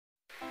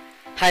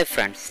Hi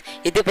friends,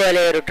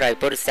 ഇതുപോലെ ഒരു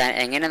tripod stand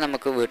എങ്ങനെ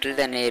നമുക്ക് വീട്ടിൽ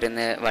തന്നെ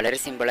ഇരുന്ന് വളരെ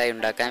സിമ്പിളായി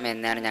ഉണ്ടാക്കാം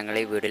എന്നാണ് ഞങ്ങൾ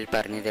ഈ വീഡിയോയിൽ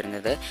പറഞ്ഞു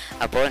തരുന്നത്.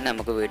 അപ്പോൾ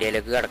നമുക്ക്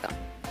വീഡിയോയിലേക്ക് കടക്കാം.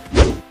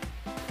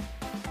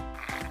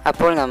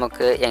 അപ്പോൾ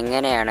നമുക്ക്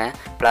എങ്ങനെയാണ്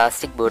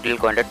പ്ലാസ്റ്റിക് ബോട്ടിൽ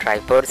കൊണ്ട്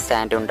ട്രൈപോഡ്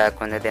സ്റ്റാൻഡ്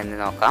ഉണ്ടാക്കുന്നത് എന്ന്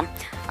നോക്കാം.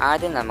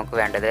 ആദ്യം നമുക്ക്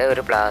വേണ്ടത്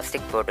ഒരു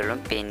പ്ലാസ്റ്റിക്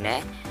ബോട്ടിലും പിന്നെ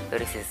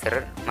ഒരു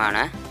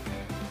സിസറുമാണ്.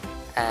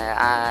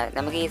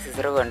 നമുക്ക് ഈ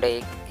സിസർ കൊണ്ട്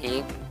ഈ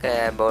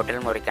ബോട്ടിൽ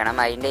മുറിക്കണം.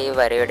 അതിൻ്റെ ഈ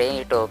വരയുടെയും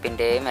ഈ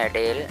ടോപ്പിൻ്റെയും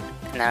ഇടയിൽ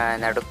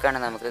നടുക്കാണ്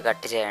നമുക്ക്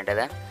കട്ട്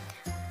ചെയ്യേണ്ടത്.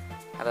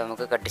 അപ്പോൾ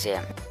നമുക്ക് കട്ട്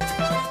ചെയ്യാം.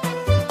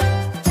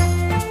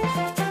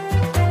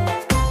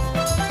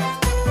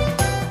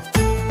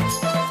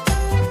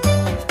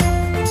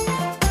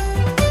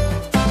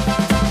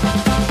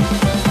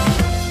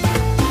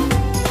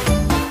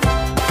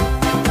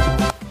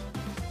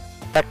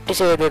 കട്ട്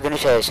ചെയ്തതിനു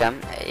ശേഷം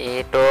ഈ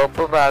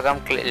ടോപ്പ് ഭാഗം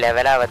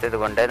ലെവലാവാത്തത്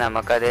കൊണ്ട്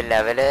നമുക്കത്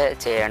ലെവല്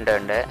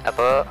ചെയ്യേണ്ടതുണ്ട്.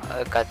 അപ്പോൾ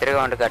കത്രിക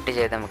കൊണ്ട് കട്ട്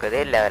ചെയ്ത് നമുക്കത്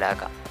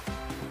ലെവലാക്കാം.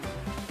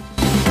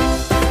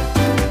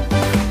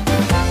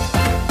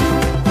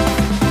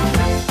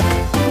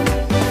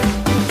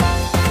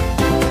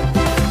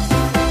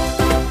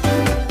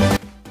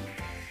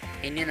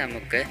 ഇനി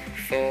നമുക്ക്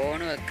ഫോൺ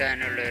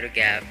വെക്കാനുള്ള ഒരു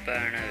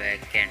ഗ്യാപ്പാണ്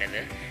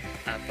വെക്കേണ്ടത്.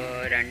 അപ്പോൾ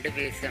 2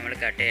 പീസ് നമ്മൾ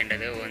കട്ട്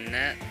ചെയ്യേണ്ടത്,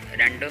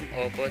 രണ്ടും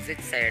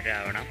ഓപ്പോസിറ്റ് സൈഡ്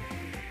ആവണം.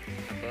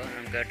 അപ്പോൾ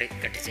നമുക്ക്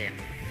കട്ട് ചെയ്യാം.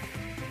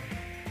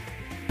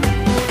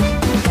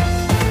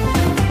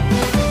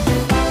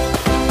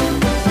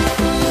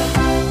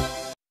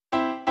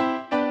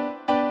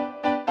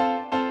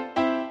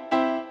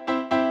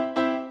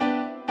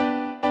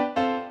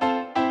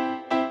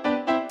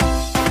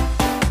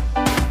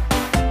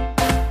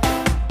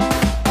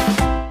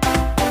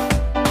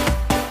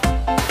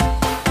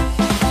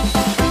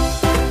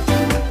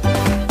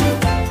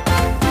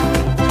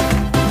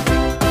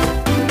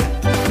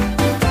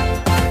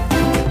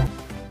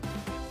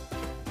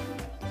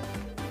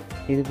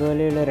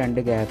 ഇതുപോലെയുള്ള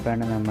 2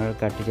 ഗ്യാപ്പാണ് നമ്മൾ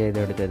കട്ട്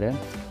ചെയ്തെടുത്തത്.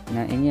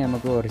 ഇനി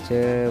നമുക്ക് കുറച്ച്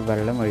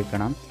വെള്ളം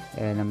ഒഴിക്കണം.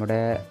 നമ്മുടെ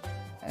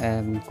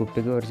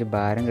കുപ്പിക്ക് കുറച്ച്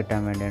ഭാരം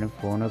കിട്ടാൻ വേണ്ടിയാണ്,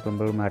 ഫോൺ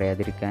വെക്കുമ്പോൾ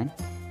മറിയാതിരിക്കാൻ.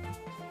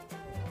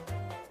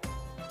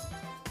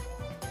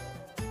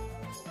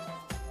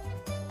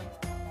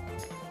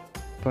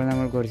 ഇപ്പോൾ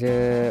നമ്മൾ കുറച്ച്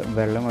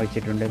വെള്ളം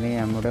ഒഴിച്ചിട്ടുണ്ട്. ഇനി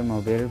നമ്മുടെ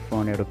മൊബൈൽ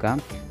ഫോൺ എടുക്കാം.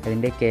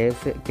 അതിൻ്റെ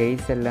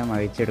കേസ് എല്ലാം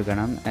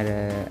അഴിച്ചെടുക്കണം,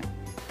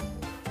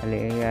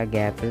 അല്ലെങ്കിൽ ആ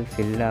ഗ്യാപ്പിൽ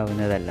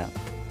ഫില്ലാവുന്നതല്ല.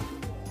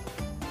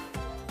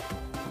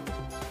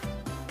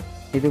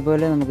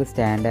 ഇതുപോലെ നമുക്ക്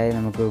സ്റ്റാൻഡായി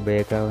നമുക്ക്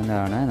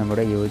ഉപയോഗിക്കാവുന്നതാണ്.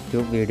 നമ്മുടെ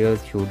യൂട്യൂബ്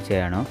വീഡിയോസ് ഷൂട്ട്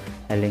ചെയ്യാനോ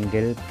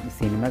അല്ലെങ്കിൽ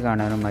സിനിമ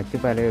കാണാനോ മറ്റു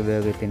പല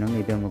ഉപയോഗത്തിനും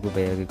ഇത് നമുക്ക്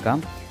ഉപയോഗിക്കാം.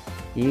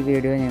 ഈ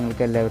വീഡിയോ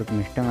നിങ്ങൾക്ക് എല്ലാവർക്കും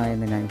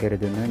ഇഷ്ടമായെന്ന് ഞാൻ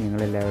കരുതുന്നു.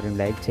 നിങ്ങളെല്ലാവരും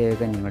ലൈക്ക്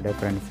ചെയ്യുക, നിങ്ങളുടെ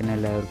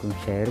ഫ്രണ്ട്സിനെല്ലാവർക്കും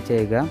ഷെയർ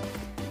ചെയ്യുക,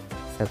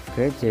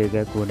 സബ്സ്ക്രൈബ്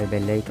ചെയ്യുക, കൂടെ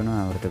ബെല്ലൈക്കണും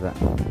അമർത്തുക.